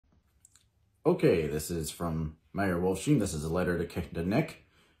Okay, this is from Mayor Wolfsheim. This is a letter to Nick.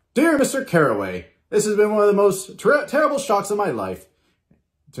 Dear Mr. Carraway, this has been one of the most terrible shocks of my life.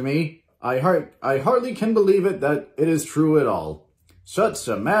 To me, I hardly can believe it that it is true at all. Such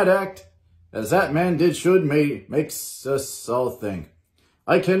a mad act as that man did makes us all think.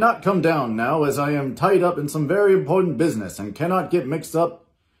 I cannot come down now as I am tied up in some very important business and cannot get mixed up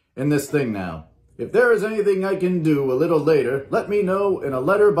in this thing now. If there is anything I can do a little later, let me know in a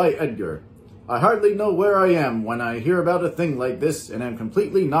letter by Edgar. I hardly know where I am when I hear about a thing like this and am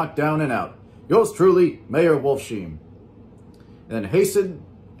completely knocked down and out. Yours truly, Mayor Wolfsheim. And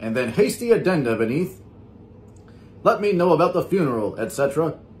then hasty addenda beneath. Let me know about the funeral,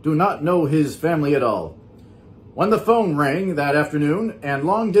 etc. Do not know his family at all. When the phone rang that afternoon and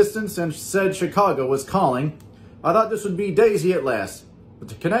long distance and said Chicago was calling, I thought this would be Daisy at last. But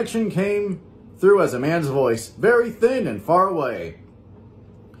the connection came through as a man's voice, very thin and far away.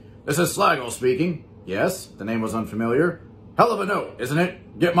 This is Slago speaking. Yes, the name was unfamiliar. Hell of a note, isn't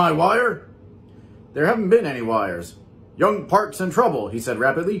it? Get my wire? There haven't been any wires. Young Park's in trouble, he said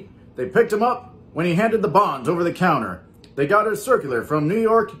rapidly. They picked him up when he handed the bonds over the counter. They got a circular from New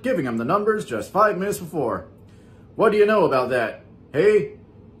York giving him the numbers just 5 minutes before. What do you know about that? Hey,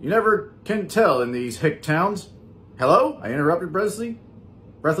 you never can tell in these hick towns. Hello? I interrupted breathlessly.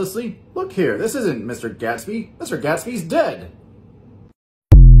 Look here, this isn't Mr. Gatsby. Mr. Gatsby's dead.